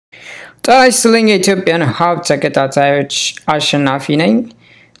ጣይስልኝ የኢትዮጵያን ሀብ ተከታታዮች አሸናፊ ነኝ።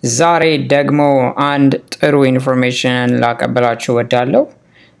 ዛሬ ደግሞ አንድ ጥሩ ኢንፎርሜሽን ላቀበላችሁ ወዳለው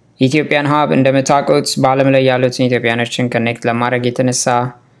ኢትዮጵያን ሀብ እንደምታውቁት በዓለም ላይ ያሉትን ኢትዮጵያኖችን ኮኔክት ለማድረግ የተነሳ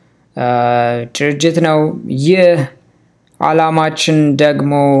ድርጅት ነው። ይህ ዓላማችን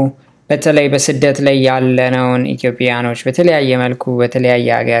ደግሞ በተለይ በስደት ላይ ያለነውን ኢትዮጵያኖች በተለያየ መልኩ በተለያየ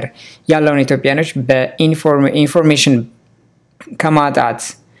ሀገር ያለውን ኢትዮጵያኖች በኢንፎርሜሽን ከማጣት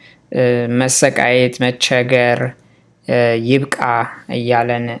መሰቃየት መቸገር ይብቃ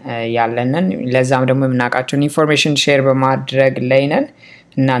ያለንን ለዛም ደግሞ የምናውቃቸውን ኢንፎርሜሽን ሼር በማድረግ ላይ ነን።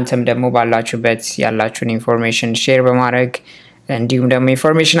 እናንተም ደግሞ ባላችሁበት ያላችሁን ኢንፎርሜሽን ሼር በማድረግ እንዲሁም ደግሞ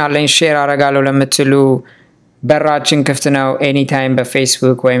ኢንፎርሜሽን አለኝ ሼር አደርጋለሁ ለምትሉ በራችን ክፍት ነው። ኤኒ ታይም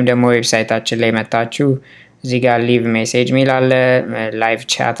በፌስቡክ ወይም ደግሞ ዌብሳይታችን ላይ መጣችሁ እዚህ ጋር ሊቭ ሜሴጅ ሚል አለ፣ ላይቭ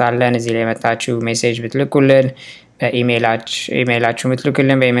ቻት አለን። እዚህ ላይ መጣችሁ ሜሴጅ ብትልኩልን ኢሜይላችሁ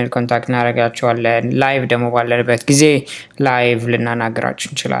ምትልኩልን በኢሜይል ኮንታክት እናደርጋችኋለን። ላይቭ ደግሞ ባለንበት ጊዜ ላይቭ ልናናግራችሁ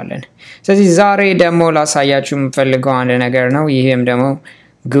እንችላለን። ስለዚህ ዛሬ ደግሞ ላሳያችሁ የምፈልገው አንድ ነገር ነው። ይህም ደግሞ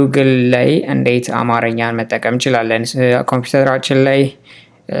ጉግል ላይ እንዴት አማርኛን መጠቀም እንችላለን። ኮምፒውተራችን ላይ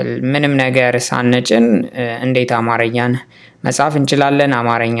ምንም ነገር ሳንጭን እንዴት አማርኛን መጻፍ እንችላለን፣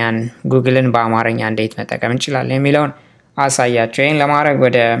 አማርኛን ጉግልን በአማርኛ እንዴት መጠቀም እንችላለን የሚለውን አሳያችሁ። ይሄን ለማድረግ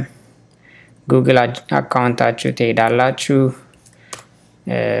ወደ ጉግል አካውንታችሁ ትሄዳላችሁ።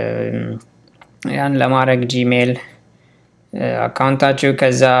 ያን ለማድረግ ጂሜል አካውንታችሁ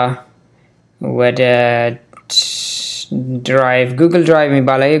ከዛ ወደ ድራይቭ ጉግል ድራይቭ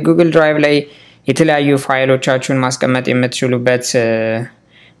የሚባለው ጉግል ድራይቭ ላይ የተለያዩ ፋይሎቻችሁን ማስቀመጥ የምትችሉበት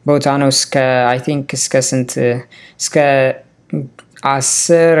ቦታ ነው። እስከ አይ ቲንክ እስከ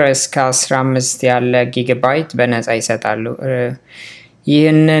 10 እስከ 15 ያለ ጊጋባይት በነፃ ይሰጣሉ።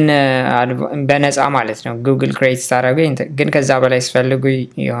 ይህንን በነፃ ማለት ነው ጉግል ክሬዲት ታደርጉ። ግን ከዛ በላይ ሲፈልጉ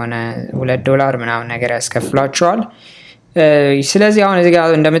የሆነ $2 ምናምን ነገር ያስከፍላችኋል። ስለዚህ አሁን እዚህ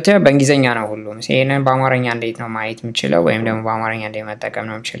ጋር እንደምታየው በእንግሊዘኛ ነው ሁሉም። ይሄንን በአማርኛ እንዴት ነው ማየት የምችለው ወይም ደግሞ በአማርኛ እንዴት መጠቀም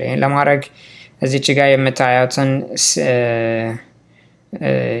ነው የምችለው? ይሄን ለማድረግ እዚች ጋር የምታዩትን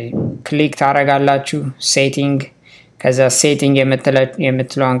ክሊክ ታደርጋላችሁ ሴቲንግ። ከዛ ሴቲንግ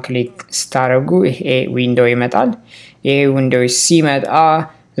የምትለውን ክሊክ ስታደርጉ ይሄ ዊንዶው ይመጣል። ይሄ ዊንዶው ሲመጣ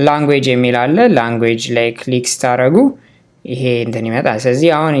ላንጉዌጅ የሚል አለ። ላንጉዌጅ ላይ ክሊክ ስታደርጉ ይሄ እንትን ይመጣል።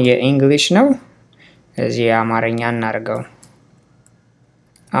 ስለዚህ አሁን የእንግሊሽ ነው። እዚህ አማርኛ እናርገው።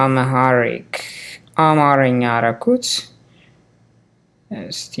 አምሃሪክ አማርኛ አረኩት።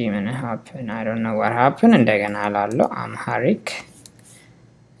 እስቲ ምን happen I don't know what happened። እንደገና አላለው አምሃሪክ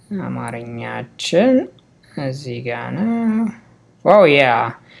አማርኛችን እዚህ ጋር ነው። ዋው ያ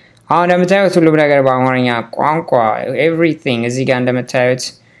አሁን እንደምታዩት ሁሉም ነገር በአማርኛ ቋንቋ everything እዚህ ጋር እንደምታዩት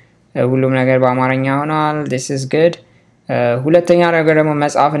ሁሉም ነገር በአማርኛ ሆኗል። this is good። ሁለተኛ ነገር ደግሞ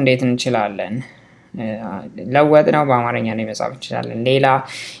መጻፍ እንዴት እንችላለን? ለወጥ ነው በአማርኛ ላይ መጻፍ እንችላለን። ሌላ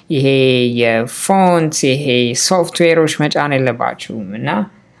ይሄ የፎንት ይሄ ሶፍትዌሮች መጫን የለባችሁም እና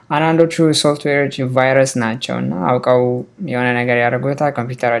አንዳንዶቹ ሶፍትዌሮች ቫይረስ ናቸውና አውቀው የሆነ ነገር ያደርጉታል፣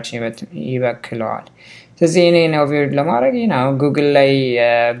 ኮምፒውተራችን ይበክለዋል። ስለዚህ እኔ ነው ቪዲዮ ለማድረግ ነው ጉግል ላይ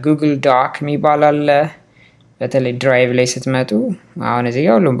ጉግል ዶክ የሚባል አለ። በተለይ ድራይቭ ላይ ስትመጡ አሁን እዚህ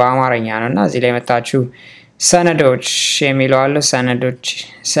ጋር ሁሉም በአማርኛ ነውና እዚህ ላይ መጣችሁ ሰነዶች የሚለው አለ። ሰነድ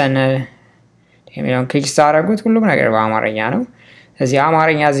የሚለውን ክሊክ ታደርጉት ሁሉም ነገር በአማርኛ ነው። ስለዚህ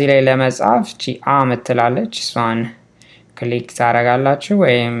አማርኛ እዚህ ላይ ለመጻፍ ምትላለች እሷን ክሊክ ታደርጋላችሁ።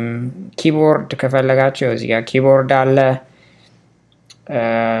 ወይም ኪቦርድ ከፈለጋችሁ እዚህ ጋር ኪቦርድ አለ።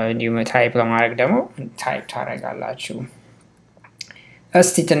 እንዲሁም ታይፕ ለማድረግ ደግሞ ታይፕ ታደርጋላችሁ።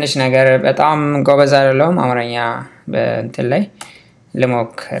 እስቲ ትንሽ ነገር በጣም ጎበዝ አይደለሁም አማርኛ በእንትን ላይ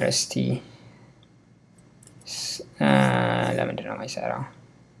ልሞክር እስቲ። ለምንድን ነው የማይሰራው?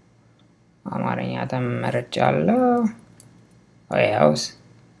 አማርኛ ተመርጫለሁ። ወይስ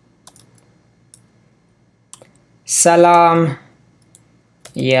ሰላም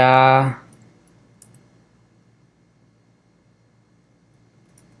ያ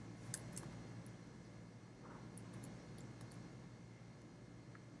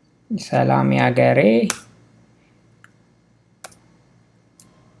ሰላም ያገሬ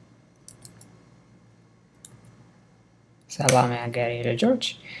ሰላም ያገሬ ልጆች።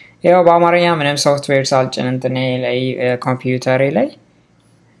 ያው በአማርኛ ምንም ሶፍትዌር ሳልጭን እንትኔ ላይ ኮምፒውተሬ ላይ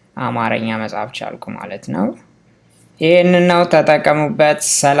አማርኛ መጻፍ ቻልኩ ማለት ነው። ይሄንን ነው ተጠቀሙበት።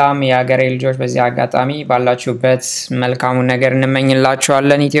 ሰላም ያገሬ ልጆች። በዚህ አጋጣሚ ባላችሁበት መልካሙን ነገር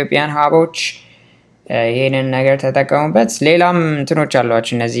እንመኝላችኋለን ኢትዮጵያን ሀቦች። ይሄንን ነገር ተጠቀሙበት። ሌላም እንትኖች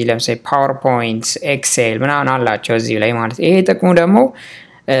አሏችሁ እነዚህ ለምሳሌ ፓወርፖይንት ኤክሴል ምናምን አላቸው እዚህ ላይ ማለት። ይሄ ጥቅሙ ደግሞ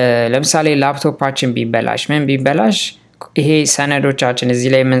ለምሳሌ ላፕቶፓችን ቢበላሽ ምን ቢበላሽ ይሄ ሰነዶቻችን እዚህ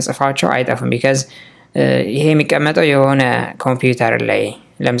ላይ የምንጽፋቸው አይጠፉም because ይሄ የሚቀመጠው የሆነ ኮምፒውተር ላይ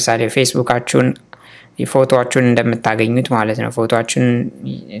ለምሳሌ ፌስቡካችሁን ፎቶአችሁን እንደምታገኙት ማለት ነው ፎቶአችሁን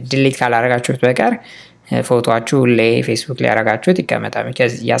ዲሊት ካላረጋችሁት በቀር ፎቶአችሁ ላይ ፌስቡክ ላይ ያረጋችሁት ይቀመጣል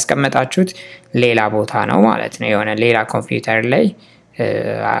because ያስቀመጣችሁት ሌላ ቦታ ነው ማለት ነው የሆነ ሌላ ኮምፒውተር ላይ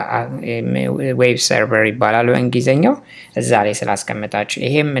ዌብ ሰርቨር ይባላል በእንግሊዘኛው እዛ ላይ ስላስቀመጣችሁ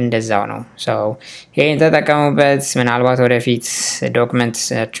ይሄም እንደዛው ነው so ይሄን ተጠቀሙበት ምናልባት ወደፊት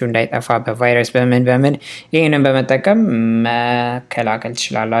ዶክመንታችሁ እንዳይጠፋ በቫይረስ በምን ይሄንን በመጠቀም መከላከል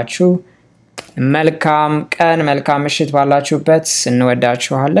ትችላላችሁ መልካም ቀን መልካም ምሽት ባላችሁበት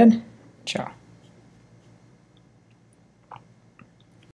እንወዳችኋለን ቻው